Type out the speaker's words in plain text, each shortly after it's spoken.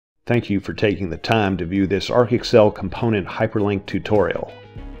Thank you for taking the time to view this ARCxl component hyperlink tutorial.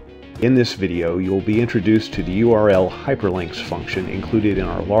 In this video, you will be introduced to the URL hyperlinks function included in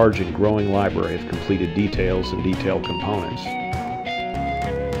our large and growing library of completed details and detailed components.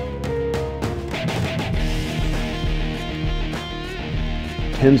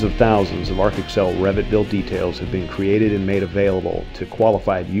 Tens of thousands of ARCxl Revit build details have been created and made available to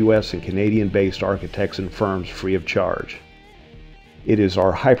qualified US and Canadian-based architects and firms free of charge. It is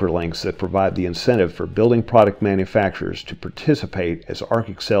our hyperlinks that provide the incentive for building product manufacturers to participate as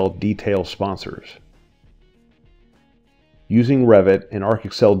ARCxl detail sponsors. Using Revit and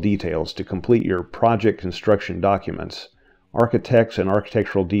ARCxl details to complete your project construction documents, architects and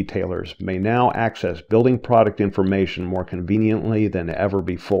architectural detailers may now access building product information more conveniently than ever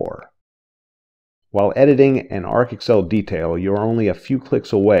before. While editing an ARCxl detail, you are only a few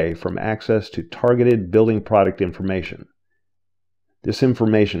clicks away from access to targeted building product information. This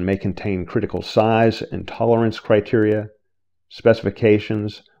information may contain critical size and tolerance criteria,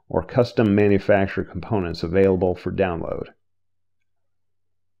 specifications, or custom manufacturer components available for download.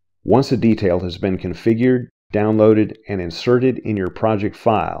 Once a detail has been configured, downloaded, and inserted in your project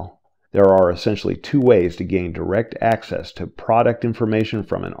file, there are essentially two ways to gain direct access to product information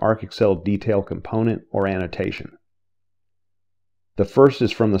from an ARCxl detail component or annotation. The first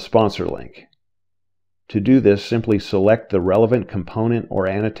is from the sponsor link. To do this, simply select the relevant component or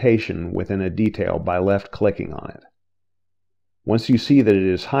annotation within a detail by left-clicking on it. Once you see that it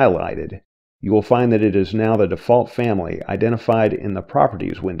is highlighted, you will find that it is now the default family identified in the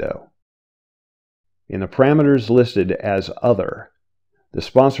Properties window. In the parameters listed as Other, the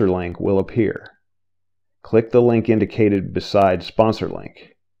sponsor link will appear. Click the link indicated beside Sponsor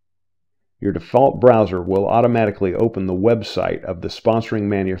Link. Your default browser will automatically open the website of the sponsoring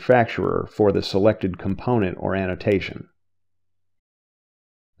manufacturer for the selected component or annotation.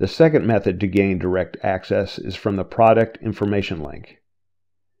 The second method to gain direct access is from the Product Information link.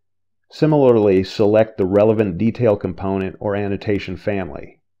 Similarly, select the relevant detail component or annotation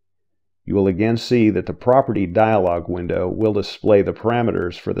family. You will again see that the Property dialog window will display the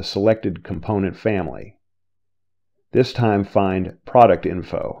parameters for the selected component family. This time find Product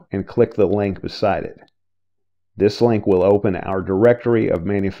Info and click the link beside it. This link will open our directory of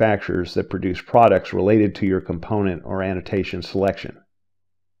manufacturers that produce products related to your component or annotation selection.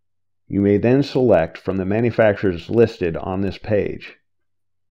 You may then select from the manufacturers listed on this page.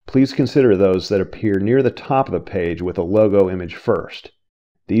 Please consider those that appear near the top of the page with a logo image first.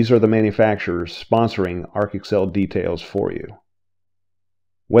 These are the manufacturers sponsoring ARCxl details for you.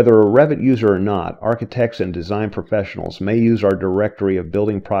 Whether a Revit user or not, architects and design professionals may use our directory of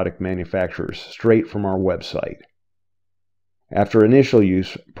building product manufacturers straight from our website. After initial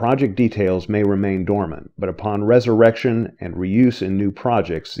use, project details may remain dormant, but upon resurrection and reuse in new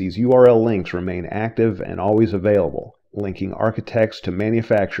projects, these URL links remain active and always available, linking architects to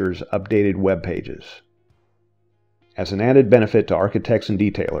manufacturers' updated web pages. As an added benefit to architects and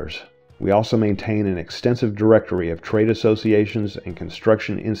detailers, we also maintain an extensive directory of trade associations and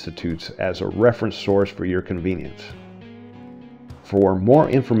construction institutes as a reference source for your convenience. For more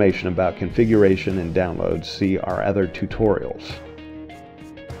information about configuration and downloads, see our other tutorials.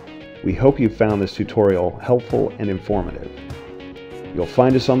 We hope you found this tutorial helpful and informative. You'll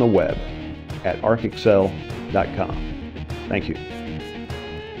find us on the web at arcxl.com. Thank you.